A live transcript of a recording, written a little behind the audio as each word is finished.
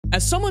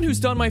As someone who's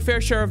done my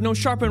fair share of no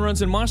sharpen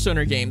runs in Monster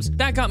Hunter games,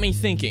 that got me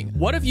thinking,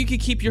 what if you could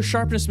keep your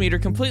sharpness meter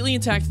completely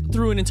intact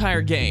through an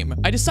entire game?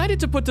 I decided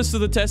to put this to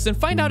the test and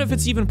find out if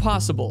it's even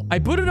possible. I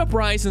booted up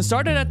Rise and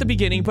started at the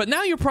beginning, but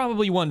now you're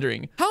probably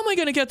wondering, how am I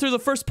gonna get through the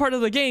first part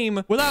of the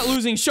game without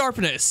losing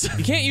sharpness?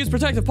 You can't use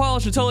protective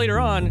polish until later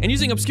on, and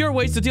using obscure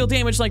ways to deal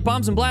damage like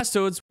bombs and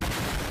blastodes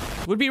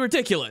would be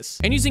ridiculous.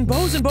 And using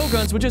bows and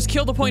bowguns would just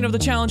kill the point of the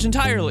challenge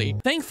entirely.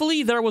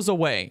 Thankfully, there was a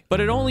way,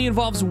 but it only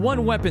involves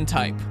one weapon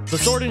type, the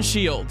sword and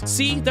shield.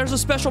 See, there's a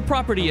special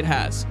property it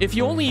has. If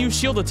you only use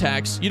shield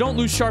attacks, you don't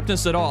lose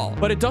sharpness at all,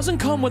 but it doesn't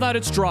come without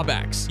its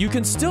drawbacks. You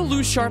can still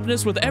lose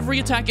sharpness with every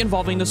attack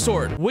involving the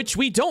sword, which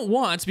we don't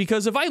want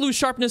because if I lose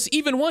sharpness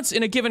even once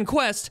in a given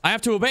quest, I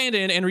have to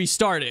abandon and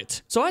restart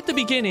it. So at the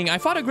beginning, I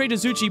fought a Great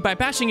Azuchi by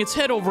bashing its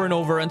head over and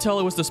over until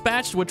it was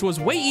dispatched, which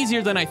was way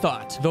easier than I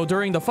thought. Though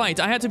during the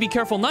fight, I had to be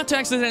careful not to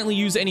accidentally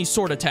use any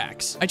sword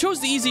attacks. I chose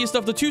the easiest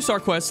of the 2-star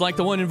quests, like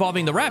the one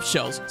involving the raft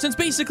shells, since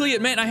basically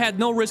it meant I had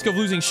no risk of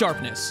losing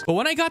sharpness. But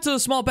when I got to the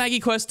small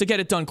baggy quest to get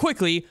it done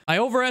quickly, I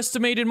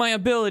overestimated my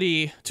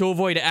ability to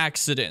avoid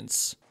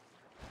accidents.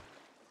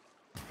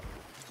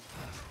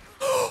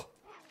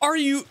 Are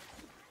you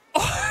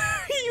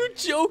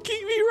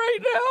joking me right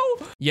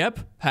now? Yep,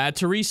 had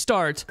to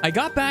restart. I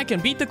got back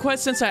and beat the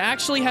quest since I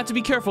actually had to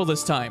be careful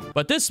this time.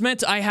 But this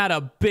meant I had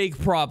a big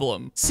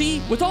problem.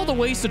 See, with all the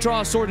ways to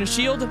draw a sword and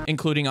shield,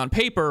 including on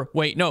paper,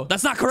 wait, no,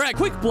 that's not correct.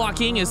 Quick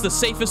blocking is the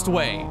safest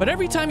way. But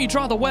every time you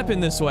draw the weapon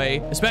this way,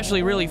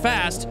 especially really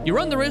fast, you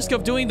run the risk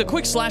of doing the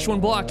quick slash when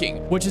blocking,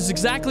 which is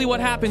exactly what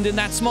happened in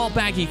that small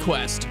baggy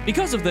quest.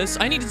 Because of this,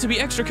 I needed to be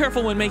extra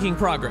careful when making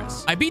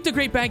progress. I beat the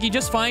Great Baggy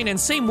just fine, and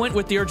same went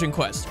with the urgent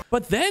quest.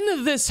 But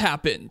then this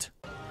happened.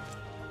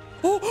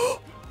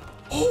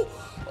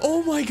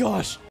 Oh my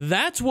gosh.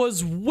 That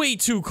was way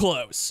too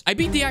close. I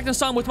beat the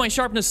Agneson with my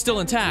sharpness still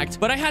intact,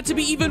 but I had to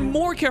be even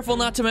more careful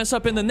not to mess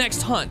up in the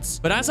next hunts.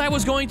 But as I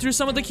was going through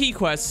some of the key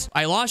quests,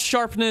 I lost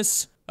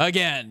sharpness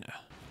again.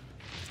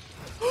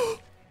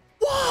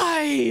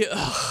 Why?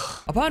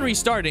 Upon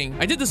restarting,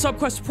 I did the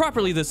subquest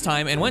properly this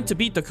time and went to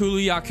beat the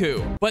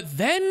Kuluyaku. But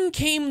then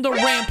came the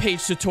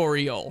Rampage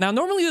tutorial. Now,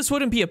 normally this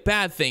wouldn't be a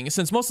bad thing,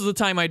 since most of the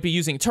time I'd be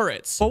using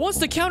turrets. But once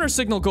the counter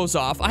signal goes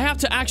off, I have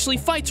to actually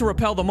fight to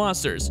repel the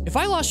monsters. If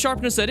I lost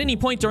sharpness at any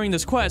point during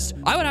this quest,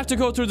 I would have to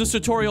go through this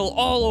tutorial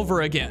all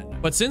over again.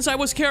 But since I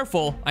was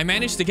careful, I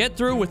managed to get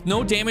through with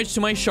no damage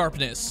to my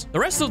sharpness. The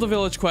rest of the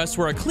village quests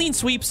were a clean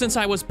sweep since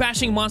I was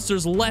bashing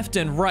monsters left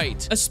and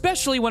right,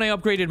 especially when I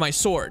upgraded my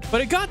sword.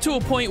 But it got to a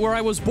point where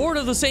I was bored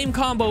of the same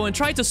combo and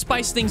tried to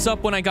spice things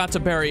up when I got to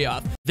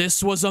Barioth.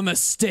 This was a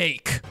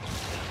mistake.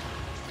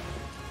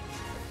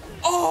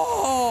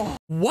 Oh!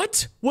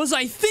 What was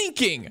I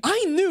thinking?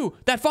 I knew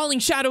that Falling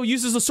Shadow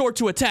uses a sword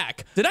to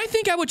attack. Did I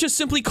think I would just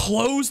simply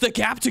close the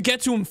gap to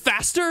get to him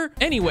faster?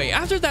 Anyway,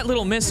 after that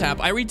little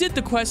mishap, I redid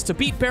the quest to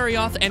beat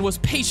Barioth and was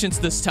patient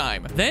this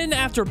time. Then,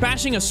 after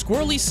bashing a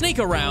squirrely snake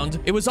around,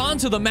 it was on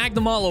to the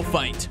Magnamalo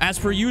fight. As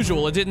per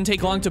usual, it didn't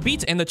take long to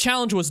beat and the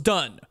challenge was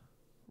done.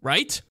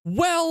 Right?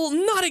 Well,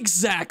 not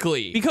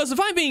exactly. Because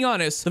if I'm being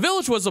honest, the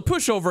village was a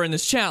pushover in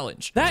this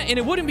challenge. That, and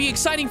it wouldn't be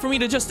exciting for me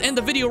to just end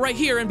the video right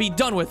here and be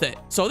done with it.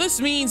 So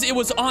this means it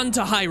was on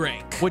to high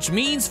rank, which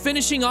means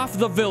finishing off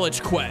the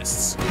village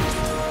quests.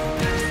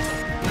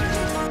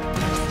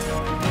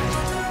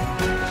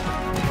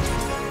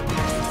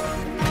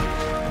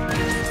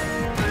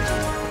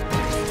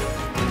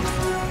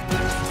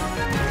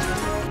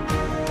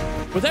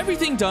 With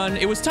everything done,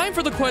 it was time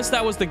for the quest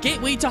that was the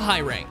gateway to high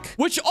rank,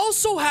 which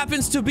also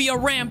happens to be a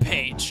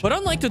rampage. But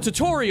unlike the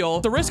tutorial,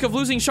 the risk of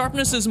losing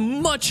sharpness is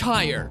much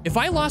higher. If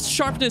I lost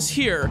sharpness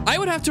here, I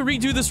would have to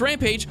redo this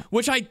rampage,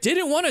 which I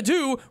didn't want to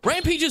do.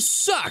 Rampages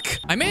suck.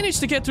 I managed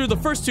to get through the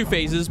first 2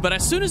 phases, but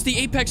as soon as the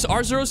Apex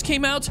Arzuros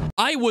came out,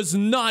 I was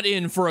not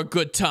in for a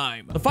good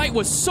time. The fight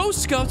was so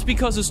scuffed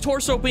because his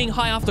torso being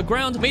high off the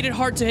ground made it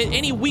hard to hit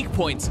any weak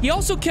points. He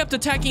also kept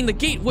attacking the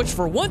gate, which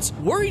for once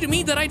worried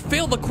me that I'd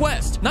fail the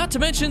quest. Not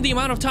to mention the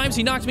amount of times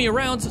he knocked me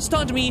around,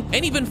 stunned me,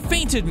 and even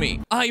fainted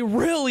me. I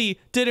really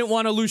didn't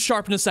want to lose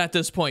sharpness at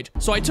this point,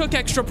 so I took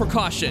extra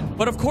precaution.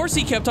 But of course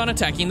he kept on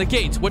attacking the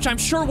gate, which I'm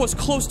sure was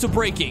close to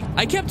breaking.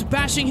 I kept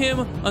bashing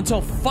him until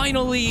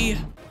finally...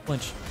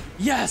 Flinch.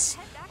 Yes!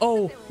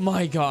 Oh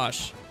my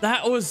gosh.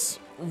 That was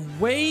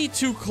way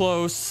too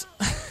close.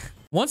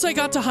 Once I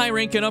got to high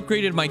rank and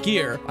upgraded my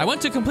gear, I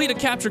went to complete a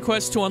capture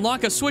quest to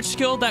unlock a switch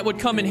skill that would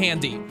come in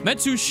handy.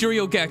 Metsu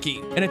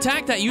Shiryogeki, an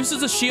attack that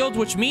uses a shield,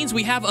 which means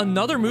we have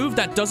another move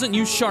that doesn't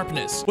use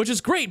sharpness, which is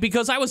great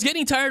because I was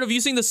getting tired of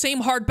using the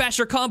same hard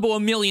basher combo a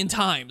million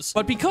times.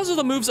 But because of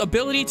the move's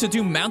ability to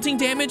do mounting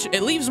damage,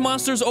 it leaves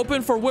monsters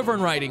open for wyvern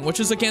riding,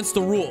 which is against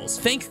the rules.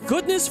 Thank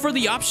goodness for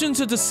the option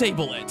to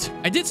disable it.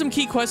 I did some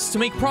key quests to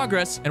make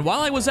progress, and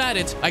while I was at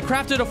it, I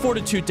crafted a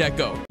fortitude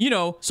deco. You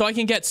know, so I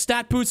can get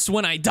stat boosts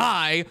when I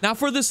die. Now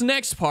for this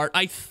next part,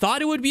 I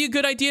thought it would be a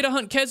good idea to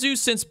hunt Kezu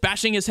since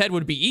bashing his head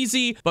would be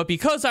easy, but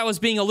because I was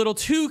being a little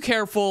too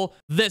careful,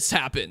 this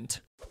happened.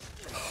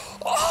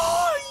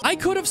 Oh, I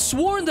could have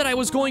sworn that I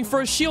was going for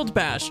a shield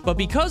bash, but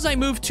because I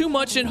moved too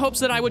much in hopes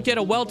that I would get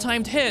a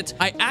well-timed hit,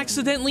 I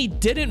accidentally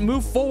didn't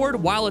move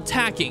forward while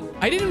attacking.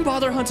 I didn't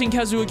bother hunting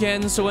Kazu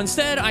again, so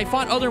instead I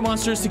fought other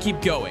monsters to keep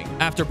going.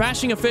 After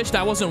bashing a fish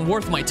that wasn't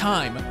worth my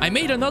time, I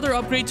made another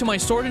upgrade to my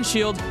sword and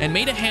shield and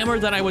made a hammer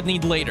that I would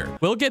need later.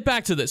 We'll get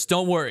back to this,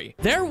 don't worry.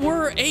 There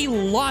were a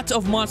lot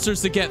of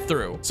monsters to get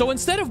through, so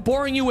instead of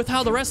boring you with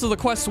how the rest of the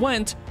quest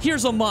went,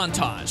 here's a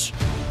montage.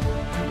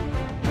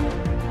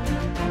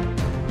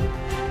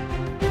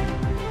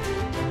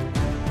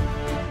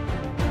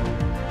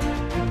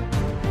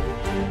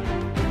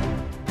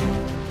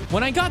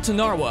 When I got to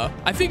Narwa,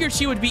 I figured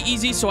she would be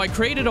easy, so I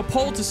created a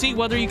poll to see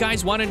whether you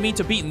guys wanted me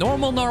to beat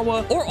normal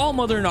Narwa or All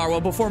Mother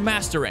Narwa before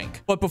Master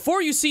Rank. But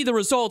before you see the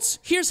results,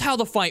 here's how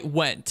the fight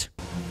went.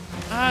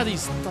 Ah,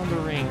 these thunder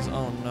rings.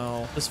 Oh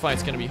no, this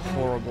fight's gonna be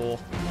horrible.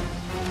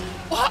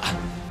 What?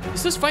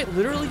 Is this fight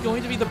literally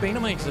going to be the bane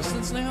of my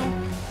existence now?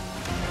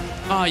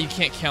 Ah, you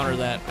can't counter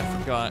that. I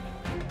forgot.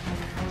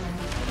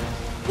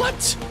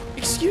 What?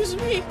 Excuse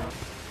me?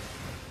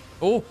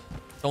 Oh,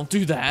 don't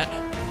do that.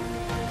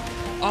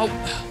 Oh,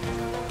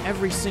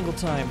 every single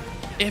time.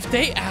 If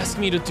they ask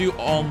me to do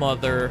All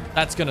Mother,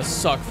 that's gonna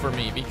suck for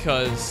me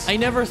because I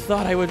never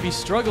thought I would be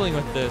struggling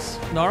with this.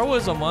 Narwa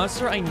is a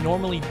monster I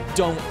normally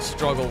don't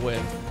struggle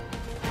with.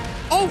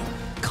 Oh,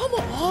 come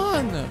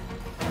on!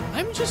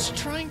 I'm just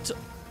trying to...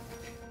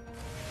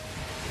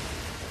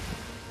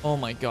 Oh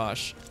my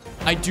gosh.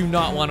 I do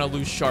not want to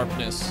lose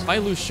Sharpness. If I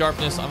lose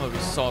Sharpness, I'm gonna be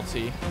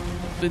salty.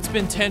 It's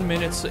been 10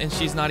 minutes and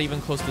she's not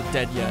even close to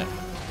dead yet.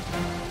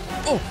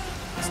 Oh!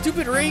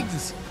 Stupid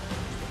rings!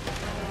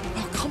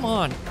 Oh, come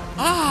on.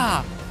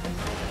 Ah!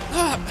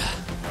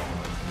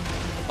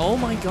 Oh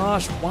my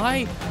gosh,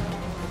 why?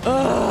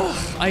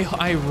 Ugh,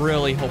 I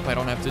really hope I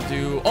don't have to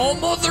do... Oh,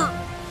 mother!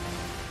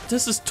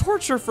 This is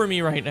torture for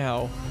me right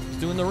now. Just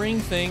doing the ring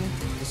thing,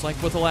 just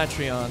like with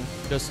Elatrion.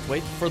 Just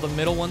wait for the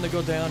middle one to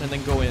go down and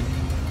then go in.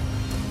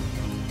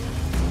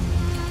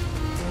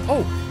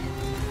 Oh!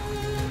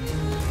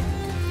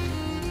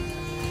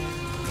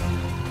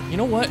 You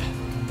know what?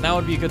 Now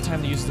would be a good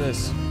time to use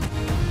this.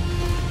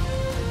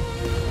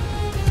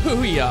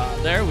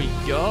 Booyah! There we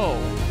go.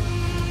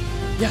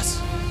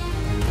 Yes.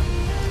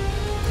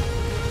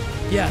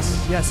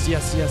 Yes, yes,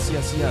 yes, yes,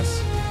 yes,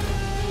 yes.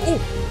 Oh!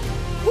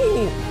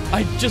 Oh!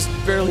 I just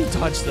barely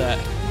dodged that.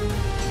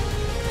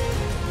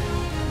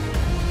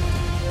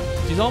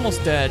 She's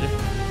almost dead.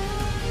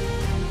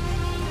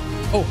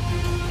 Oh.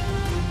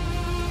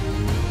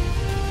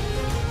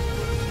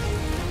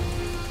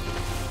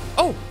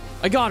 Oh!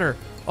 I got her.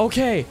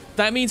 Okay,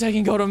 that means I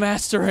can go to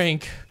Master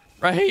Rank,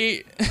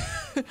 right?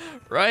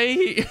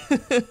 Right?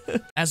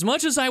 As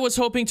much as I was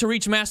hoping to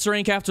reach Master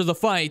Rank after the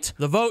fight,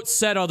 the vote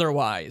said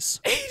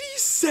otherwise.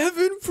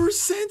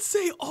 87%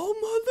 say All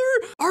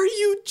Mother? Are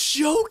you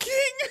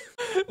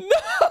joking?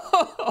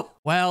 No!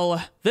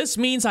 Well, this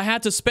means I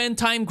had to spend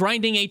time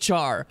grinding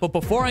HR, but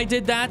before I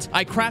did that,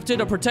 I crafted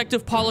a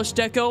protective polish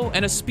deco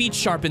and a speed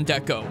sharpened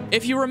deco.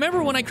 If you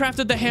remember when I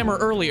crafted the hammer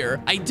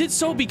earlier, I did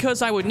so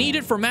because I would need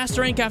it for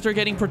Master Rank after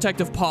getting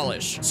protective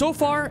polish. So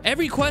far,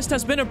 every quest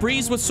has been a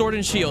breeze with sword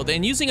and shield,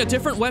 and using a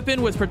different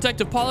weapon with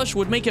protective polish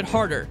would make it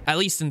harder, at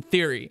least in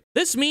theory.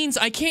 This means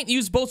I can't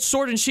use both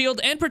sword and shield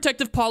and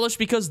protective polish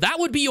because that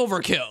would be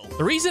overkill.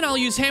 The reason I'll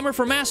use hammer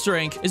for Master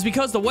Rank is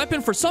because the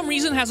weapon for some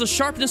reason has a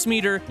sharpness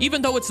meter,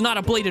 even though it's not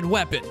a bladed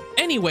weapon.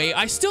 Anyway,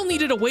 I still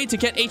needed a way to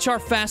get HR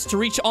fast to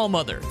reach All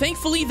Mother.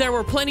 Thankfully, there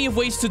were plenty of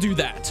ways to do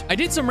that. I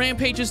did some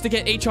rampages to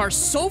get HR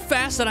so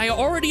fast that I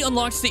already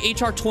unlocked the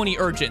HR 20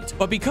 Urgent.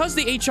 But because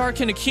the HR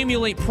can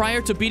accumulate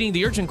prior to beating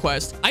the Urgent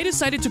quest, I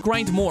decided to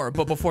grind more.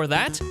 But before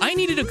that, I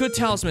needed a good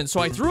talisman,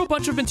 so I threw a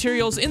bunch of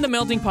materials in the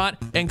melting pot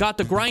and got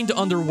the grind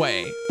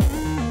underway.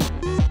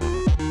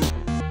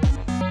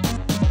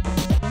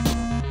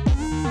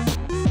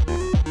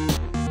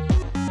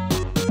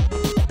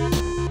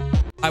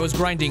 I was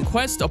grinding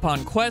quest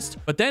upon quest,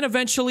 but then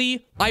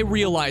eventually I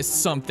realized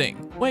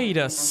something. Wait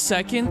a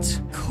second.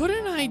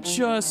 Couldn't I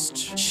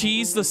just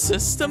cheese the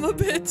system a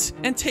bit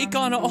and take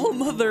on All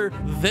Mother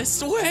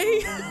this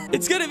way?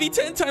 It's gonna be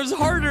 10 times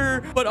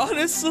harder, but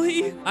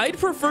honestly, I'd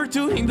prefer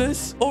doing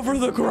this over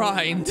the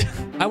grind.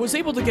 I was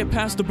able to get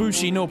past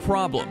Ibushi no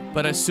problem,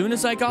 but as soon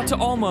as I got to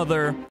All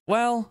Mother,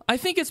 well, I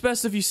think it's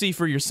best if you see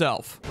for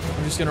yourself.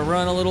 I'm just gonna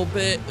run a little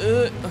bit.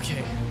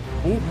 Okay.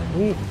 Ooh,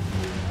 ooh.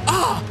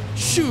 Ah!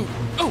 Shoot!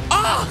 Oh!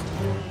 Ah!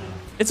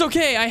 It's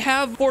okay, I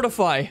have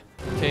Fortify.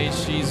 Okay,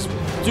 she's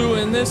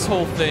doing this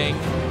whole thing.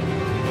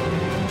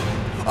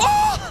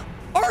 Ah!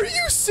 Are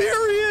you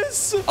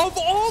serious? Of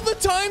all the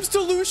times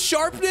to lose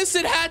Sharpness,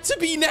 it had to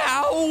be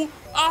now?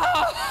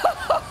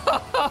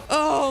 Ah!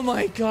 Oh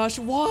my gosh,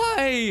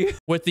 why?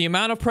 With the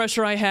amount of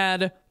pressure I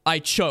had, I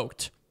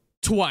choked.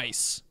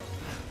 Twice.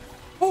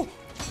 Oh!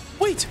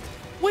 Wait!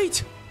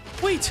 Wait!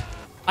 Wait!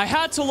 I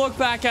had to look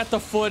back at the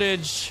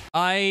footage.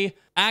 I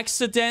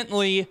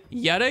accidentally,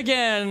 yet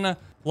again,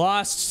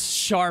 lost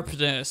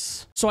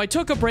Sharpness. So I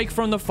took a break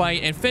from the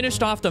fight and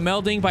finished off the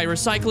melding by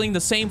recycling the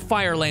same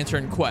Fire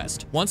Lantern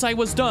quest. Once I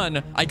was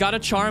done, I got a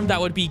charm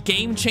that would be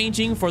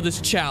game-changing for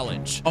this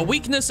challenge. A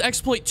Weakness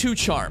Exploit 2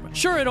 charm.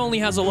 Sure, it only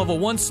has a level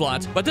 1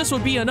 slot, but this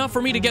would be enough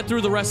for me to get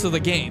through the rest of the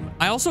game.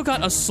 I also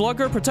got a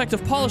Slugger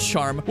Protective Polish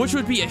charm, which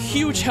would be a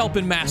huge help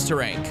in Master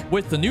Rank.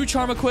 With the new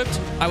charm equipped,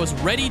 I was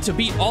ready to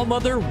beat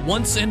All-Mother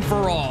once and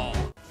for all.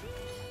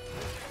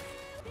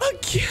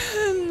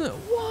 Again,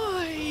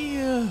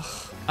 why?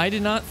 I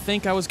did not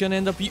think I was gonna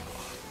end up...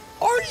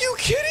 Are you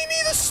kidding me?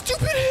 The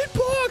stupid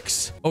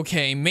hitbox!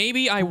 Okay,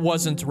 maybe I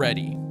wasn't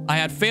ready. I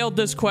had failed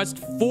this quest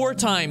 4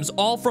 times,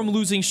 all from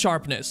losing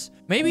Sharpness.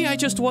 Maybe I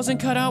just wasn't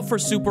cut out for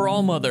Super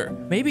All-Mother.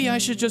 Maybe I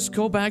should just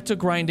go back to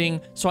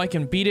grinding so I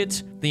can beat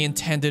it the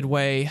intended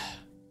way.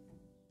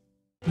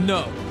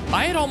 No,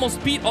 I had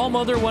almost beat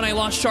All-Mother when I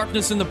lost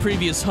Sharpness in the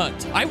previous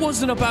hunt. I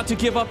wasn't about to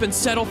give up and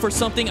settle for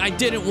something I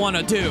didn't want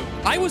to do.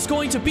 I was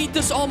going to beat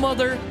this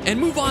All-Mother and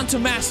move on to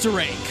Master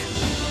Rank.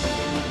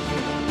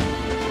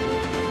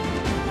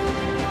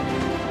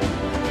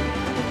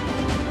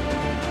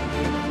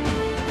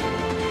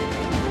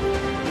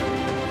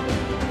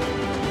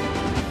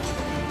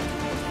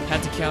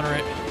 Had to counter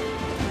it.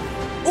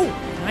 Oh,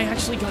 I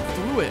actually got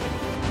through it.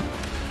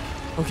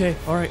 Okay,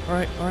 all right.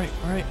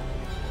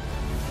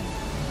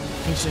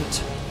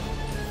 Ancient.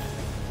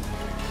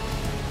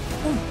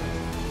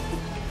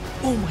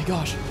 Oh my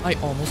gosh, I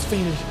almost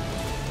fainted.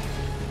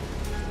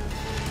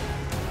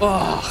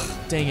 Ugh,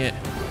 dang it.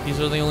 These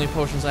are the only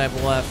potions I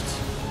have left.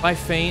 If I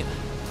faint,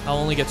 I'll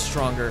only get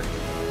stronger.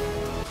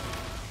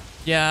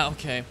 Yeah,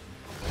 okay.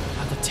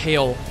 The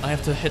tail. I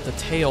have to hit the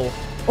tail.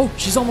 Oh,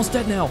 she's almost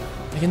dead now.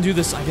 I can do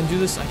this. Oh,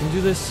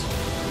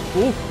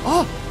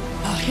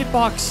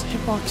 hitbox.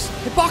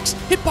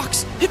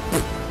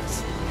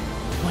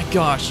 Oh my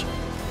gosh.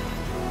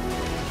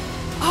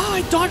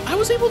 I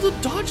was able to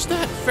dodge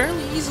that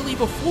fairly easily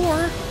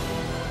before.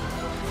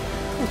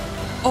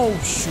 Oh,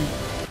 shoot.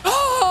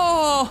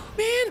 Oh,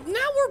 man,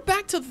 now we're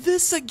back to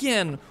this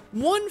again.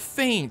 One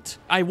faint.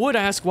 I would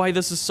ask why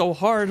this is so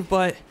hard,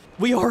 but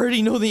we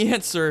already know the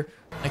answer.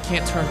 I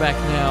can't turn back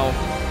now.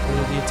 Where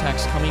are the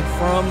attacks coming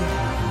from?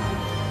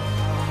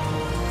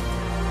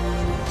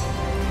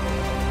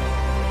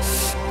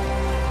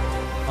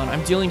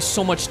 I'm dealing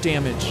so much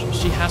damage.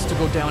 She has to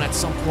go down at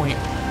some point.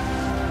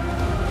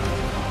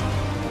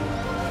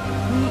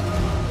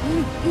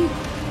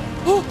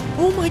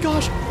 Oh my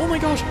gosh.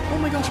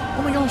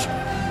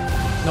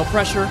 No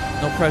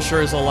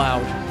pressure is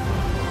allowed.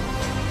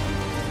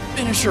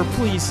 Finish her,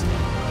 please.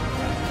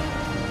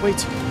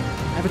 Wait,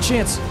 I have a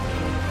chance.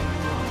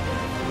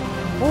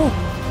 Oh.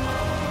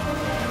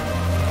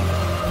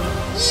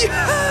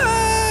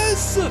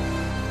 Yes!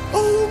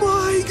 Oh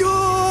my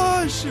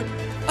gosh!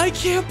 I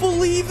can't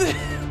believe it!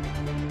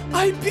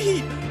 I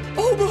beat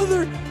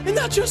All-Mother, and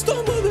not just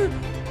All-Mother!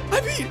 I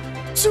beat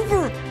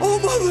Super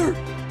All-Mother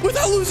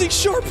without losing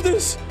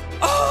Sharpness!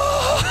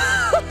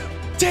 Ah!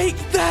 Take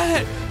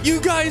that!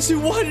 You guys who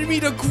wanted me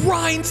to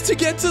grind to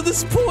get to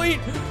this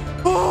point!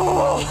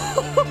 Oh!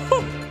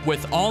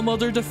 With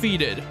All-Mother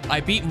defeated, I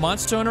beat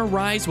Monster Hunter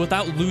Rise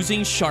without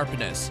losing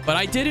Sharpness. But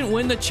I didn't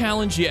win the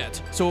challenge yet,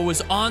 so it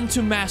was on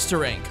to Master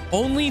Rank.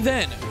 Only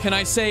then can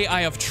I say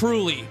I have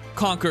truly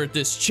conquered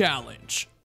this challenge.